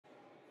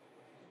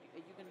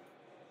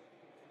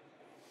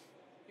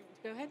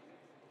Go ahead.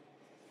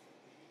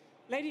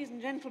 Ladies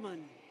and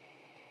gentlemen,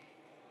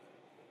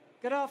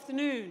 good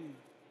afternoon.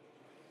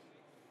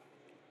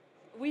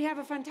 We have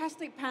a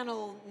fantastic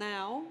panel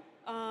now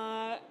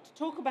to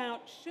talk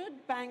about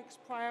should banks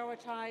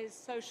prioritize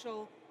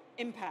social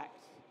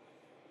impact.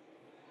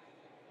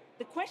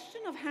 The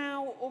question of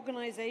how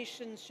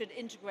organizations should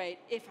integrate,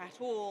 if at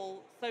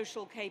all,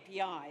 social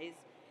KPIs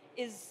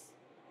is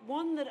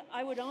one that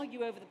I would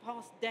argue over the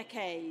past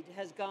decade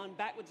has gone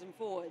backwards and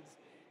forwards,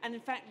 and in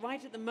fact,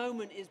 right at the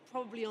moment is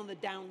probably on the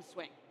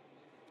downswing,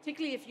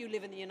 particularly if you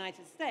live in the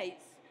United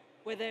States,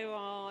 where there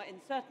are, in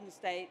certain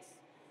states,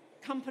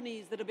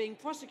 companies that are being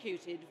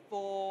prosecuted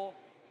for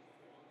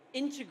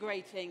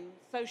integrating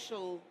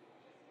social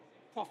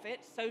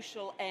profit,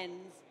 social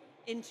ends,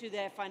 into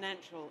their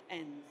financial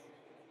ends.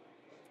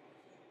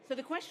 So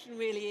the question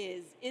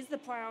really is the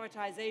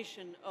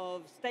prioritization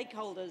of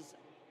stakeholders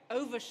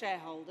over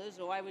shareholders,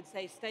 or I would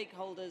say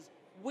stakeholders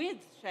with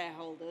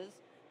shareholders,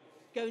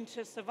 going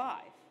to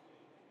survive?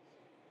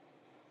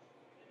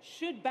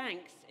 Should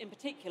banks, in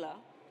particular,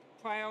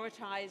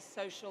 prioritize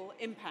social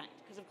impact?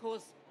 Because, of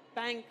course,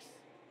 banks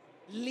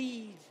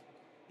lead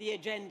the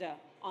agenda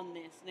on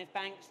this. And if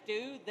banks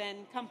do,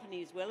 then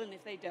companies will, and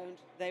if they don't,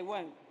 they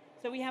won't.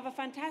 So we have a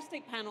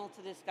fantastic panel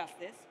to discuss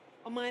this.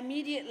 On my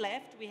immediate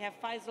left, we have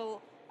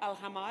Faisal Al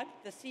Hamad,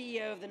 the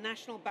CEO of the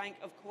National Bank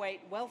of Kuwait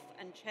Wealth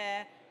and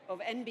Chair of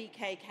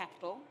NBK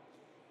Capital.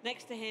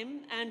 Next to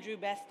him, Andrew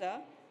Bester,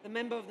 the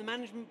member of the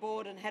Management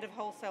Board and Head of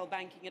Wholesale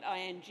Banking at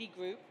ING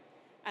Group.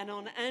 And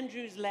on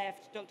Andrew's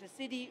left, Dr.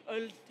 Sidi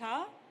Ould,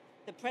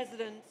 the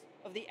President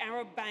of the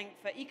Arab Bank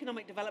for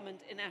Economic Development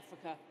in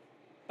Africa,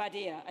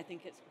 Badia, I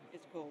think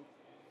it's called.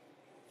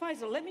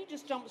 Faisal, let me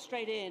just jump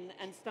straight in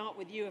and start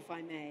with you, if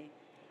I may.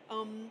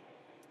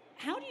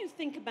 How do you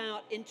think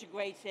about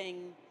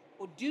integrating,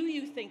 or do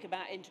you think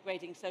about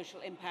integrating social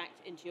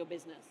impact into your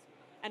business?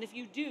 And if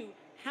you do,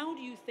 how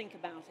do you think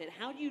about it?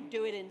 How do you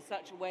do it in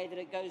such a way that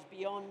it goes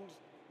beyond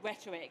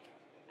rhetoric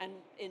and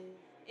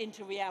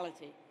into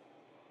reality?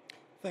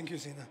 Thank you,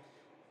 Zina.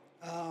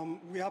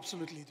 We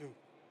absolutely do.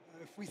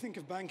 If we think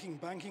of banking,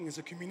 banking is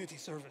a community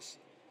service.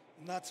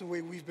 And that's the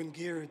way we've been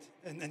geared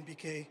in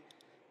NBK.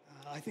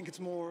 I think it's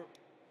more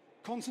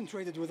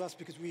concentrated with us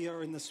because we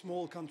are in a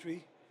small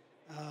country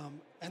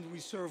and we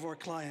serve our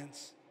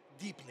clients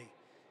deeply.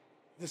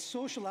 The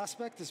social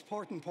aspect is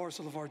part and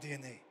parcel of our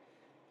DNA.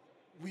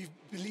 We've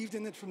believed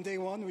in it from day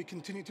one. We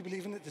continue to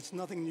believe in it. It's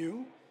nothing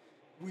new.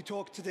 We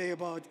talked today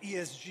about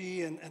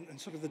ESG and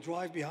sort of the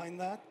drive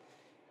behind that.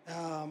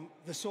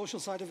 The social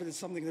side of it is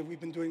something that we've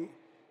been doing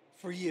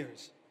for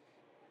years.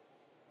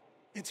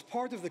 It's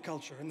part of the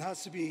culture and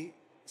has to be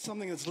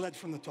something that's led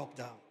from the top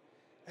down.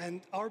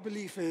 And our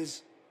belief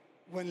is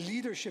when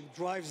leadership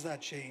drives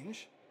that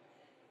change,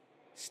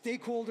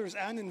 stakeholders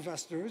and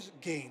investors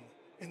gain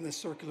in this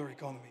circular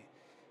economy.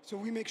 So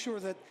we make sure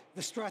that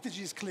the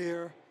strategy is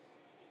clear.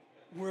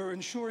 We're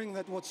ensuring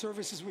that what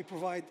services we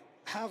provide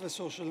have a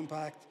social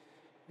impact.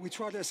 We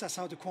try to assess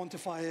how to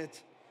quantify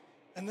it.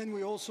 And then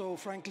we also,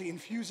 frankly,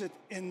 infuse it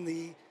in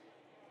the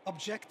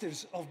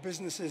objectives of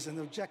businesses and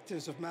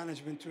objectives of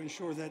management to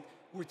ensure that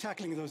we're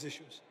tackling those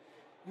issues.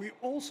 We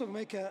also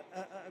make a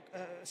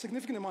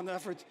significant amount of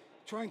effort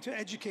trying to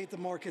educate the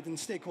market and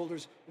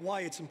stakeholders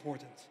why it's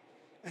important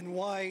and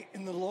why,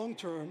 in the long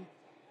term,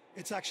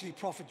 it's actually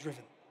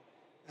profit-driven.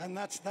 And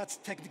that's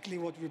technically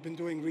what we've been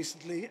doing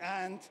recently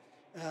and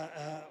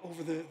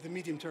over the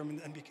medium term in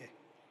NBK.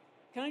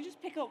 Can I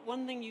just pick up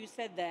one thing you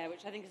said there,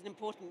 which I think is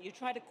important? You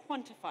try to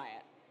quantify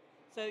it.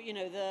 So,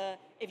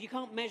 if you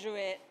can't measure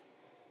it,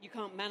 you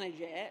can't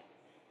manage it.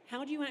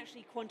 How do you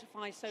actually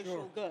quantify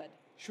social good?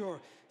 Sure.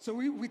 So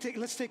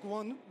let's take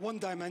one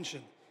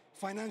dimension,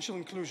 financial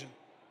inclusion.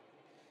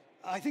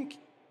 I think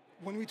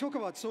when we talk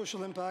about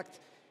social impact,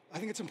 I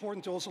think it's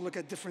important to also look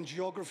at different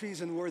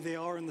geographies and where they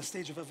are in the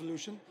stage of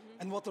evolution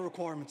and what the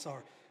requirements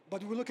are.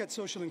 But we look at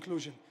social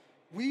inclusion.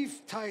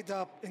 We've tied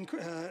up in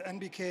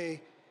NBK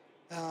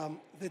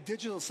the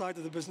digital side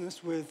of the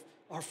business with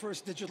our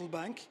first digital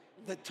bank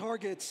that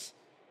targets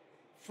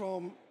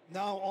from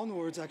now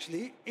onwards,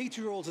 actually,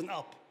 8-year-olds and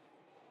up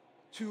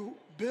to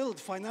build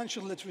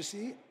financial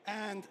literacy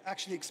and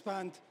actually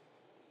expand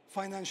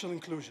financial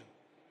inclusion.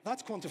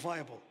 That's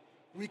quantifiable.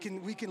 We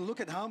can look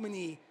at how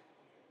many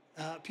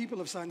people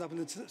have signed up,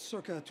 and it's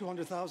circa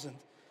 200,000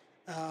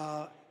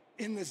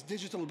 in this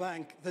digital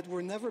bank that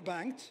were never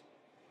banked,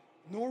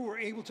 nor were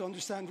able to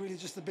understand really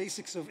just the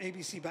basics of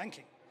ABC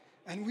banking.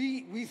 And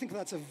we think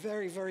that's a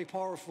very, very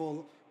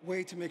powerful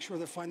way to make sure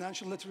that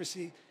financial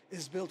literacy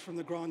is built from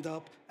the ground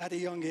up at a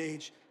young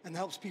age and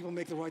helps people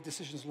make the right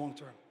decisions long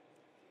term.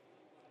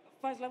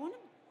 Faisal, I want to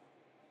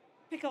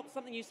pick up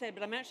something you said,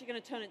 but I'm actually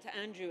going to turn it to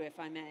Andrew, if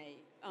I may.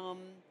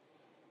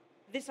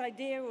 This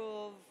idea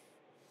of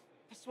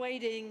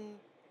persuading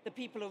the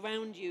people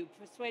around you,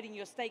 persuading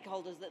your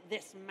stakeholders that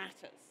this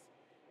matters.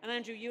 And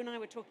Andrew, you and I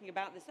were talking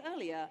about this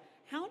earlier.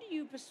 How do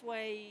you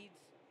persuade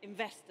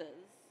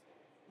investors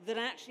that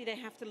actually they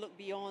have to look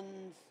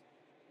beyond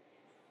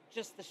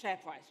just the share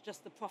price,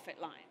 just the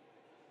profit line?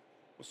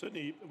 Well,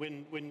 certainly,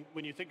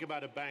 when you think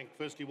about a bank,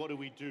 firstly, what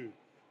do?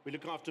 We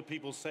look after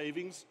people's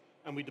savings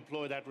and we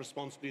deploy that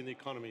responsibly in the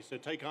economy. So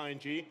take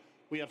ING,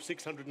 we have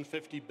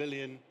 $650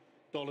 billion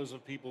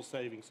of people's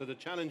savings. So the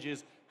challenge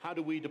is, how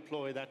do we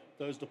deploy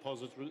those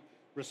deposits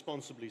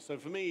responsibly? So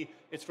for me,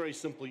 it's very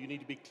simple. You need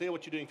to be clear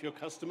what you're doing for your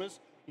customers.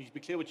 You need to be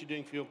clear what you're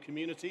doing for your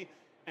community.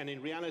 And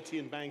in reality,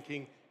 in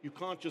banking, you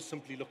can't just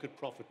simply look at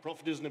profit.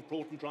 Profit is an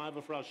important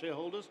driver for our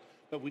shareholders,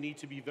 but we need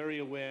to be very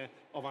aware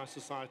of our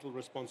societal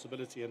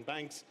responsibility. And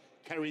banks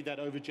carry that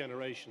over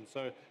generations.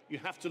 So you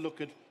have to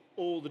look at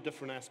all the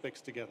different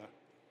aspects together.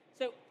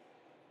 So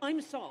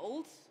I'm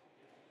sold,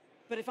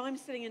 but if I'm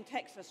sitting in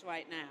Texas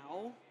right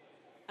now,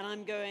 and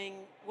I'm going,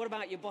 what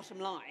about your bottom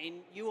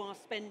line? You are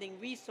spending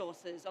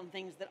resources on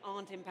things that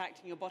aren't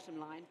impacting your bottom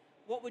line.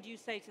 What would you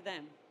say to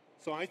them?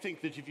 So I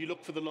think that if you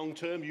look for the long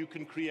term, you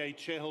can create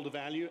shareholder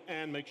value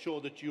and make sure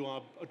that you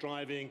are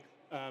driving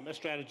a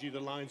strategy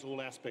that aligns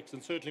all aspects.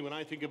 And certainly when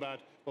I think about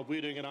what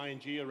we're doing at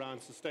ING around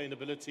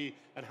sustainability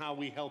and how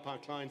we help our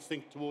clients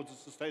think towards a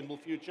sustainable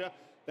future,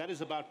 that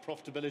is about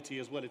profitability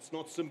as well. It's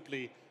not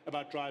simply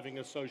about driving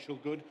a social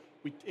good.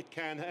 It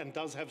can and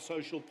does have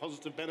social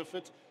positive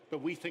benefit,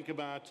 but we think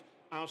about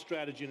our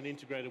strategy in an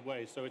integrated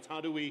way. So it's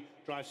how do we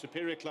drive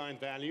superior client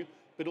value,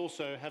 but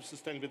also have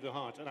sustainability at the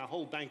heart. And our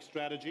whole bank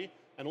strategy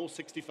and all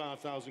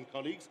 65,000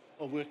 colleagues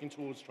are working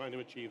towards trying to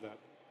achieve that.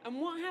 And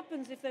what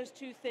happens if those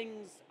two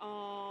things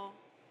are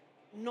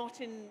not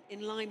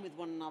in line with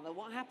one another?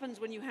 What happens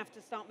when you have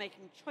to start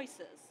making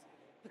choices?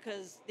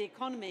 Because the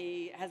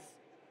economy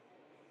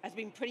has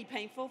been pretty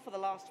painful for the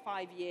last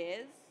 5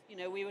 years. You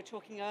know, we were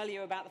talking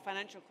earlier about the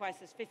financial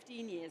crisis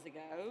 15 years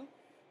ago,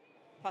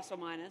 plus or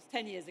minus,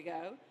 10 years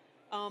ago.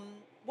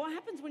 What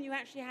happens when you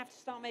actually have to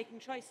start making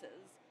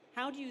choices?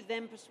 How do you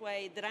then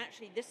persuade that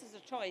actually this is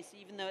a choice,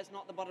 even though it's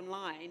not the bottom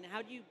line?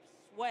 How do you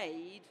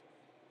persuade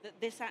that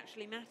this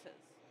actually matters?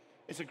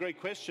 It's a great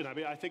question. I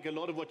mean, I think a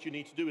lot of what you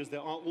need to do is there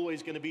are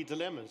always going to be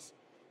dilemmas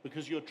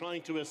because you're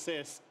trying to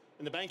assess,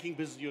 in the banking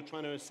business, you're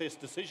trying to assess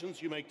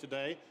decisions you make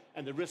today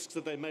and the risks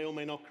that they may or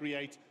may not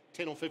create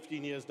 10 or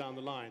 15 years down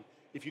the line.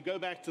 If you go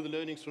back to the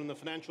learnings from the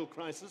financial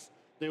crisis,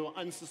 there were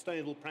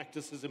unsustainable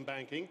practices in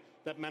banking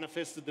that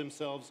manifested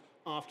themselves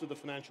after the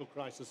financial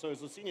crisis. So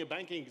as a senior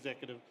banking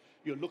executive,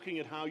 you're looking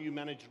at how you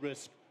manage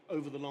risk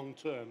over the long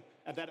term.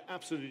 And that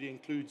absolutely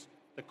includes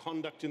the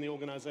conduct in the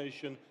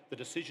organization, the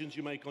decisions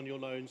you make on your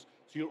loans.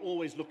 So you're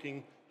always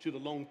looking to the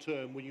long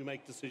term when you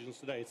make decisions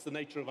today. It's the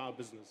nature of our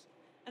business.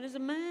 And as a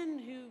man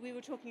who, we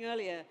were talking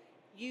earlier,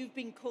 you've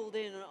been called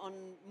in on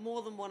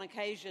more than one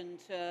occasion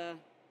to,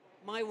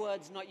 my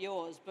words, not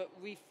yours, but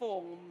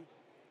reform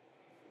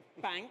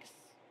banks.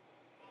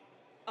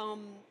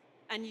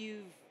 And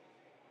you've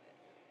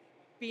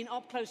been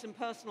up close and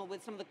personal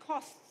with some of the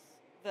costs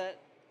that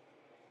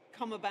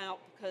come about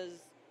because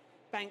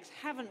banks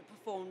haven't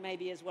performed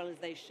maybe as well as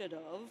they should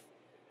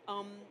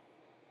have.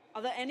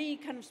 Are there any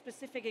kind of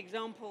specific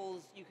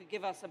examples you could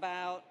give us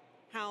about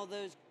how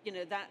those, you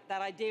know,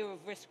 that idea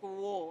of risk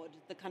reward,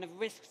 the kind of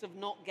risks of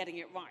not getting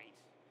it right?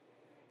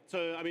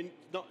 So, I mean,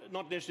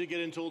 not necessarily get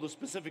into all the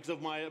specifics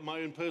of my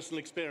own personal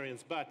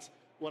experience, but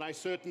what I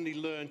certainly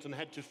learned and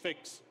had to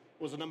fix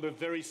was a number of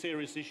very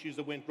serious issues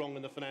that went wrong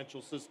in the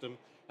financial system.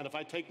 And if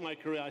I take my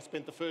career, I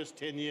spent the first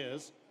 10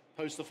 years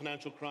post the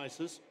financial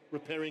crisis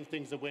repairing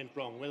things that went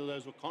wrong, whether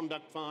those were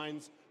conduct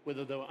fines,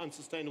 whether they were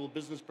unsustainable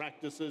business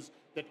practices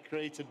that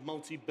created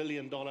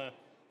multi-billion-dollar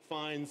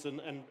fines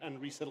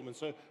and resettlements.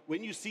 So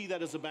when you see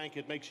that as a bank,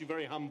 it makes you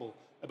very humble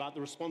about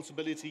the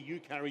responsibility you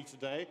carry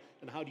today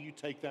and how do you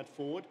take that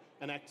forward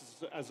and act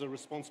as a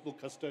responsible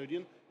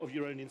custodian of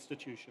your own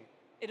institution.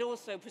 It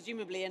also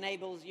presumably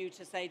enables you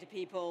to say to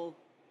people,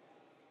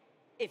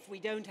 if we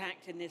don't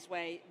act in this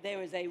way,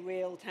 there is a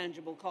real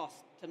tangible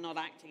cost to not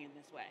acting in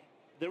this way.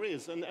 There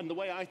is, and the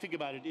way I think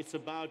about it, it's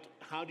about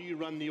how do you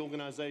run the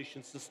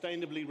organization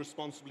sustainably,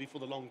 responsibly for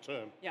the long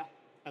term. Yeah.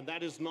 And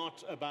that is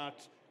not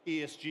about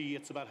ESG,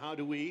 it's about how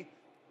do we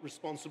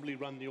responsibly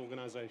run the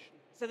organization.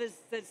 So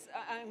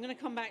I'm going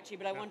to come back to you,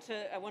 but I want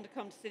to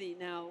come to Sidi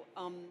now.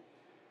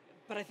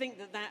 But I think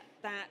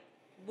that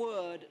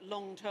word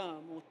long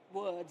term, or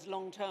words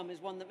long term, is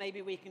one that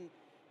maybe we can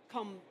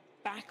come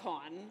back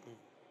on,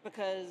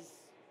 because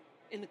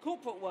in the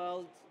corporate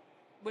world,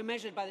 we're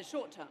measured by the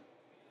short term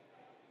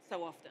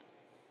so often.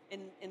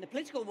 In the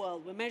political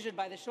world, we're measured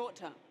by the short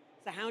term.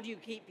 So how do you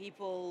keep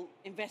people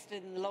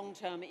invested in the long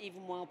term,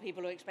 even while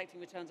people are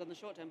expecting returns on the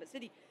short term? But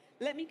Sidi,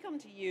 let me come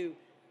to you.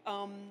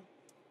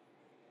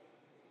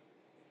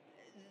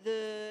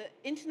 The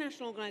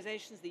international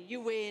organizations, the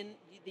UN,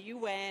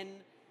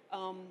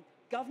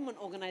 government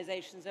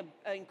organizations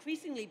are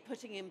increasingly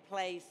putting in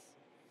place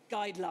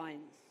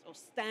guidelines or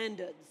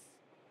standards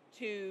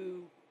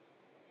to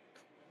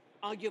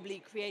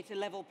arguably create a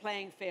level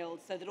playing field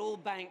so that all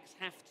banks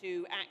have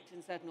to act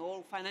in certain,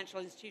 all financial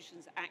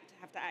institutions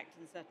have to act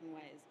in certain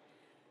ways.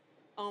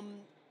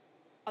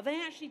 Are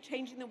they actually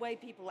changing the way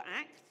people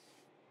act?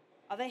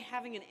 Are they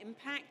having an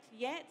impact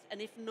yet?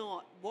 And if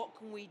not, what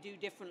can we do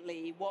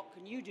differently? What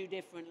can you do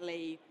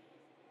differently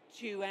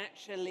to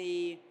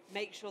actually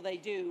make sure they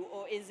do,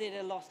 or is it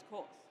a lost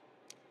cause?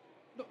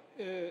 No,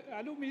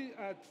 allow me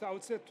at the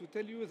outset to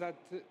tell you that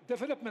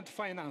development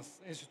finance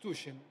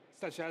institutions,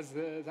 such as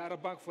the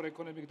Arab Bank for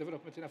Economic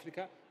Development in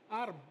Africa,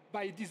 are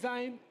by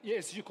design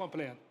ESG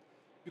compliant,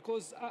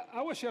 because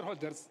our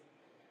shareholders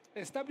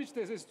established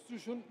this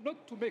institution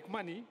not to make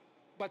money,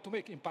 but to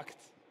make impact.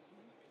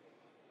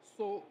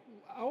 So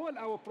all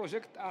our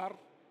projects are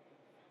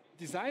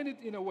designed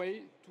in a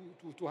way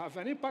to have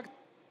an impact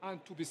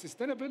and to be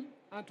sustainable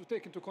and to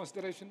take into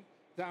consideration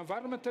the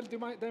environmental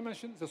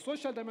dimension, the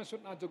social dimension,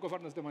 and the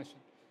governance dimension.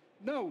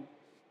 Now,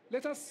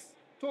 let us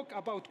talk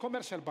about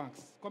commercial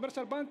banks.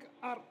 Commercial banks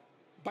are,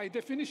 by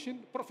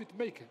definition, profit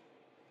maker.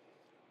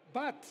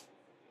 But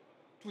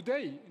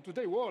today, in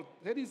today's world,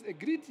 there is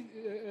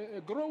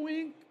a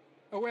growing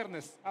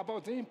awareness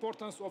about the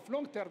importance of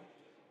long-term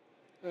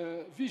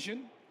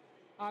vision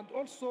and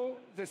also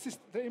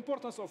the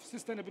importance of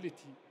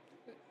sustainability.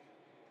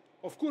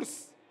 Of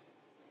course,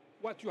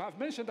 what you have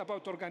mentioned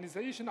about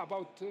organization,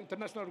 about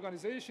international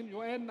organization,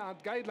 UN,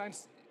 and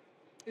guidelines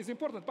is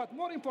important. But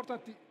more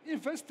importantly,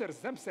 investors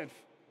themselves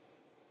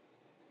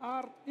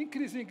are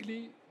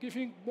increasingly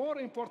giving more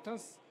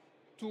importance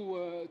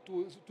to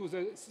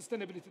the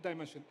sustainability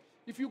dimension.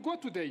 If you go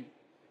today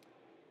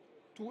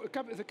to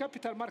the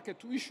capital market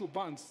to issue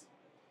bonds,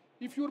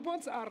 if your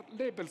bonds are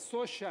labeled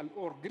social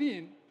or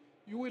green,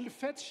 you will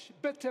fetch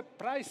better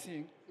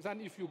pricing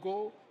than if you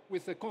go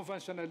with the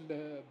conventional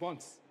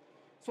bonds.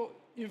 So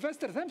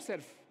investors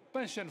themselves,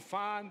 pension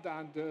fund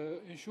and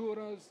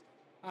insurers,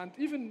 and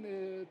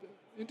even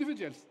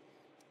individuals,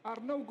 are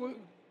now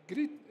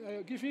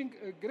giving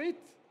great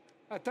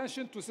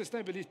attention to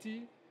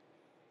sustainability,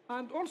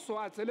 and also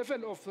at the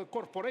level of the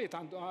corporate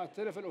and at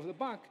the level of the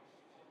bank.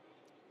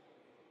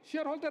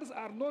 Shareholders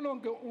are no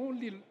longer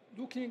only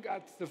looking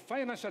at the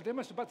financial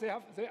dimension, but they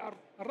are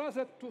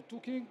rather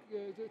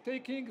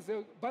taking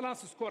the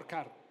balanced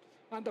scorecard.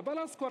 And the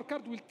balanced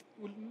scorecard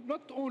will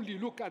not only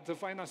look at the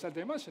financial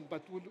dimension,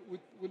 but will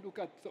look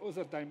at the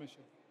other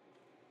dimension.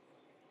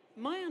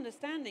 My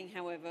understanding,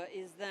 however,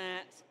 is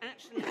that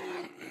actually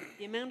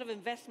the amount of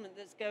investment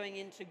that's going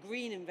into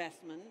green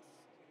investments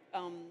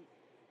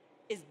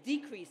is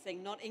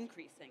decreasing, not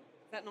increasing.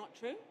 Is that not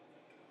true?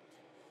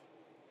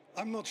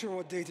 I'm not sure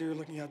what data you're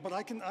looking at, but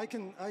I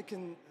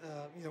can.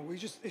 We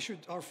just issued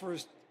our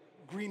first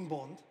green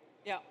bond.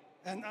 Yeah.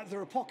 And there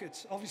are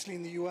pockets. Obviously,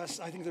 in the US,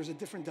 I think there's a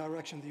different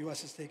direction the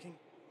US is taking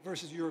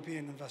versus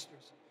European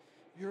investors.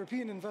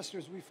 European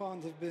investors, we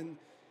found, have been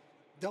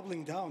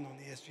doubling down on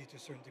ESG to a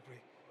certain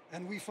degree.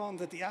 And we found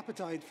that the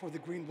appetite for the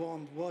green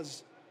bond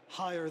was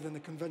higher than the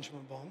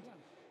conventional bond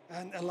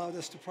and allowed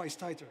us to price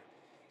tighter.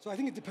 So I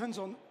think it depends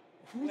on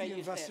who the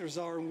investors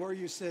are and where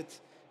you sit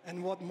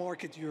and what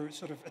market you're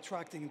sort of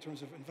attracting in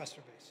terms of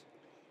investor base.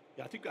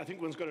 Yeah, I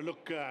think one's got to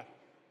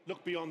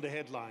look beyond the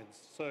headlines.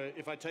 So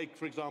if I take,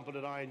 for example,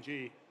 at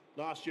ING,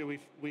 last year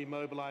we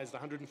mobilized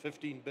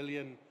 115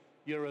 billion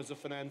euros of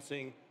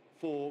financing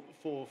for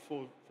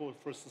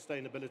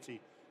sustainability.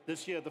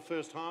 This year, the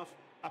first half,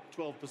 up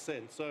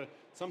 12%. So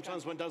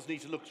sometimes one does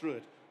need to look through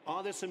it.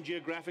 Are there some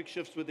geographic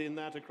shifts within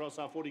that across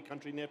our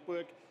 40-country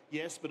network?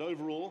 Yes, but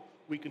overall,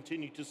 we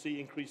continue to see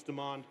increased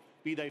demand,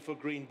 be they for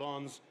green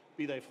bonds,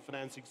 be they for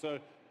financing. So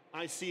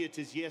I see it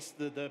as, yes,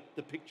 the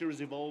picture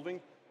is evolving,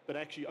 but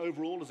actually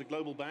overall, as a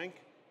global bank,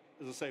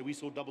 as I say, we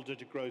saw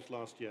double-digit growth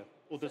last year,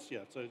 or this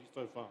year, so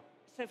far.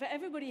 So for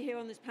everybody here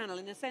on this panel,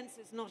 in a sense,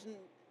 it's not an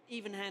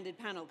even-handed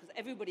panel, because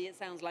everybody, it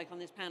sounds like, on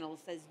this panel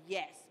says,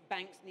 yes,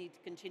 banks need to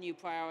continue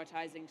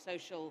prioritizing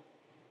social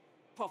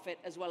profit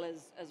as well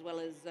as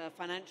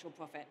financial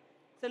profit.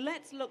 So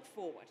let's look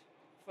forward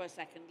for a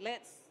second.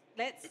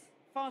 Let's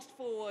fast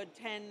forward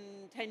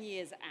 10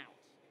 years out.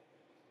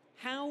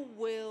 How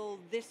will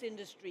this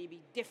industry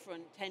be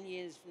different 10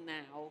 years from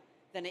now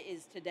than it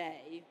is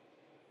today?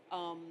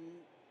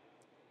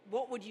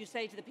 What would you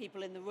say to the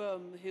people in the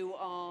room who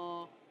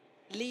are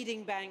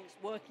leading banks,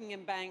 working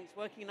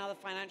in other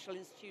financial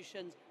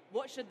institutions?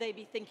 What should they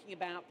be thinking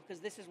about?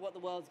 Because this is what the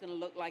world's going to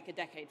look like a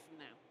decade from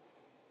now.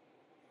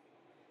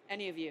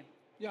 Any of you?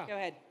 Yeah. Go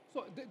ahead.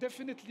 So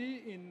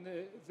definitely in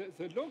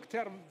the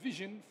long-term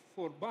vision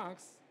for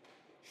banks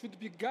should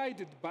be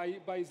guided by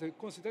the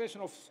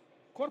consideration of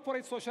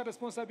corporate social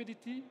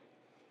responsibility,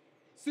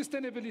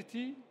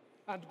 sustainability,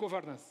 and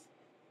governance.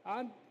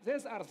 And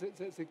these are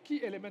the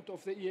key element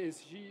of the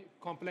ESG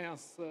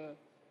compliance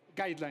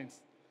guidelines.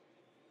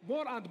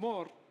 More and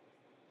more,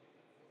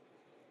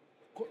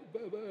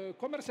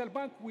 commercial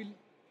bank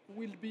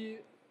will be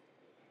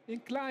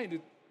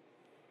inclined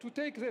to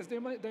take this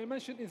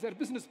dimension in their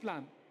business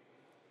plan,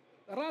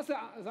 rather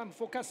than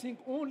focusing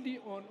only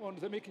on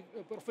the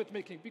profit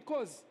making.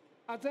 Because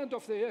at the end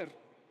of the year,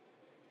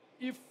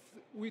 if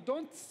we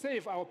don't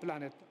save our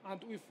planet,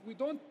 and if we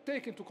don't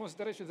take into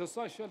consideration the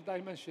social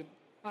dimension,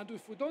 and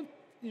if we don't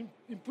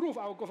improve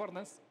our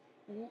governance,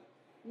 we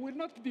will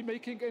not be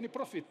making any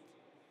profit.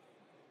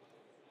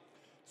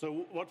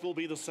 So what will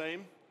be the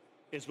same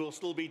is we'll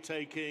still be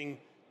taking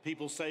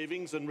people's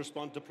savings and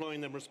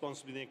deploying them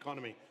responsibly in the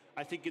economy.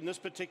 I think in this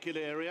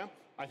particular area,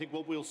 I think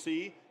what we'll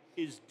see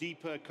is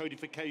deeper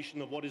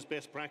codification of what is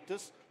best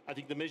practice. I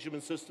think the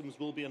measurement systems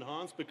will be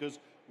enhanced because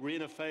we're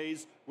in a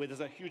phase where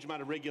there's a huge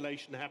amount of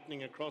regulation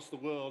happening across the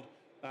world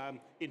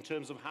in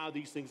terms of how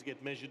these things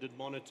get measured and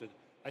monitored.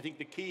 I think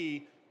the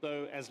key,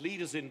 though, as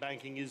leaders in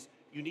banking is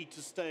you need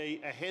to stay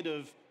ahead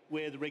of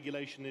where the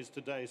regulation is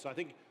today. So I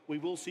think we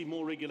will see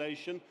more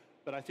regulation,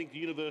 but I think the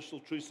universal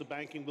truths of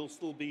banking will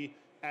still be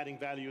adding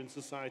value in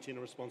society in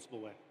a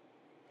responsible way.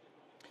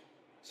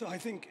 So I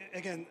think,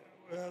 again,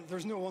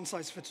 there's no one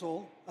size fits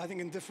all. I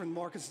think in different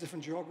markets,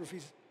 different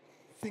geographies,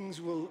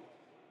 things will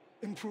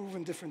improve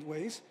in different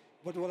ways.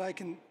 But what I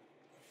can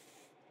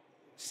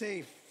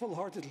say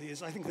full-heartedly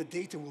is I think the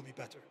data will be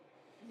better.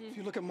 If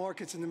you look at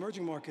markets in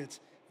emerging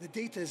markets, the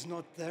data is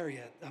not there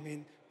yet. I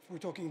mean, if we're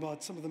talking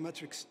about some of the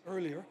metrics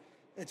earlier,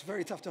 it's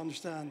very tough to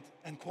understand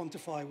and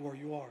quantify where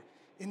you are.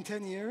 In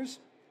 10 years,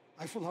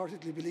 I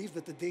full-heartedly believe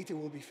that the data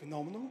will be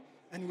phenomenal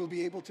and we'll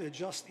be able to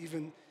adjust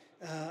even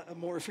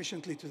more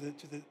efficiently to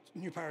the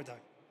new paradigm.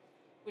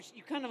 Which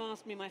you kind of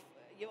asked me,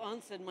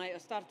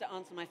 started to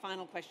answer my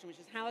final question, which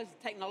is how is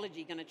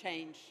technology going to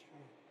change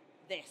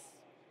this?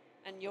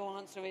 And your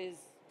answer is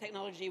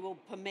technology will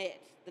permit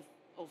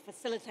or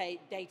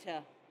facilitate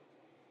data.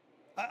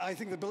 I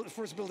think the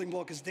first building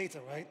block is data,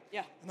 right?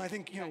 Yeah. And I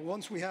think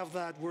once we have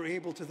that, we're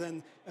able to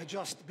then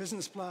adjust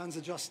business plans,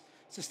 adjust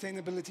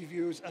sustainability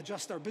views,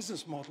 adjust our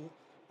business model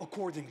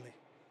accordingly.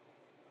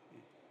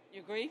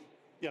 You agree?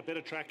 Yeah,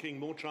 better tracking,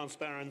 more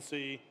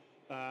transparency,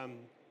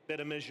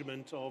 better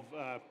measurement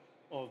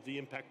of the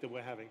impact that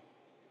we're having.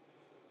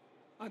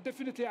 And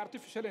definitely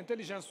artificial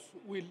intelligence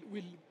will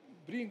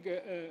bring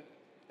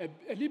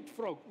a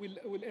leapfrog,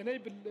 will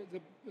enable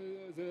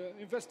the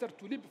investor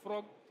to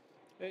leapfrog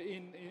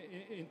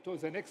into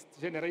the next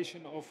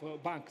generation of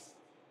banks.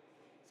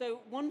 So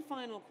one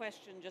final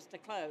question just to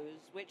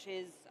close, which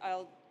is,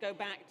 I'll go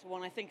back to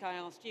one I think I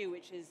asked you,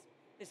 which is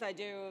this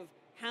idea of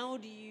how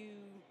do you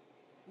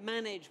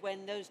manage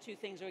when those two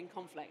things are in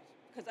conflict?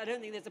 Because I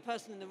don't think there's a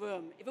person in the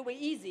room. If it were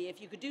easy,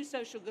 if you could do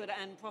social good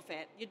and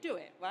profit, you'd do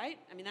it, right?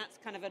 I mean, that's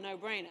kind of a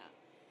no-brainer.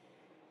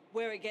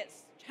 Where it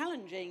gets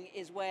challenging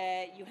is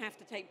where you have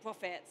to take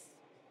profits,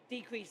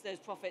 decrease those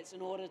profits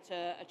in order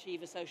to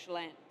achieve a social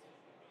end.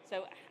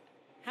 So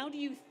how do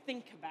you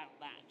think about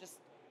that? Just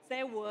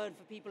say a word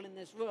for people in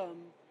this room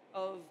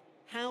of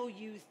how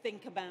you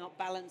think about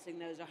balancing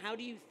those, or how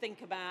do you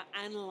think about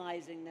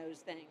analyzing those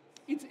things?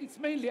 It's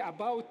mainly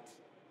about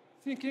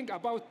thinking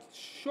about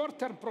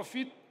short-term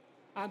profit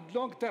and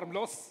long-term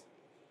loss.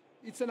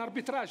 It's an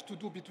arbitrage to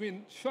do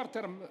between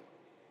short-term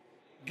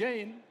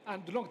gain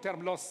and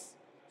long-term loss.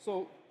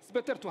 So it's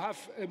better to have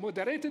a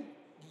moderated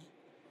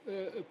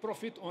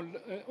profit on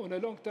a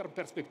long-term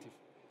perspective.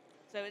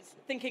 So it's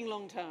thinking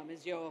long-term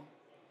is your...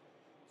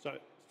 So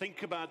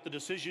think about the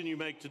decision you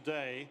make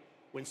today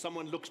when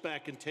someone looks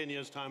back in 10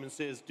 years' time and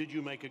says, did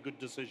you make a good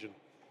decision?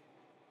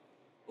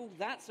 Oh,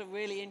 that's a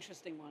really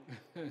interesting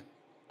one.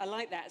 I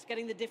like that. It's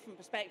getting the different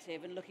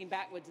perspective and looking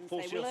backwards and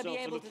say, will I be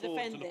able to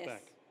defend this?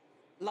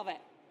 Love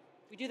it.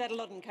 We do that a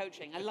lot in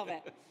coaching. I love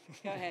it.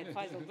 Go ahead,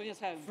 Faisal, bring us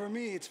home. For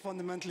me, it's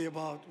fundamentally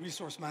about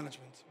resource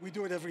management. We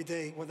do it every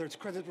day, whether it's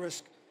credit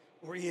risk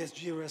or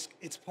ESG risk.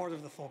 It's part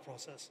of the thought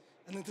process.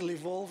 And it'll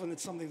evolve, and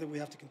it's something that we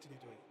have to continue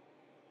doing.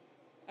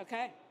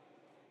 Okay.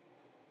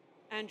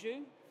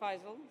 Andrew,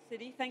 Faisal,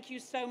 Sidi, thank you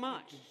so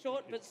much.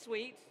 Short but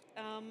sweet.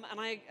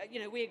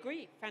 And we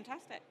agree.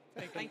 Fantastic.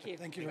 Thank you.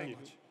 Thank you very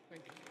much.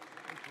 Thank you.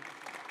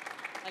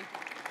 Thank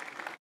you.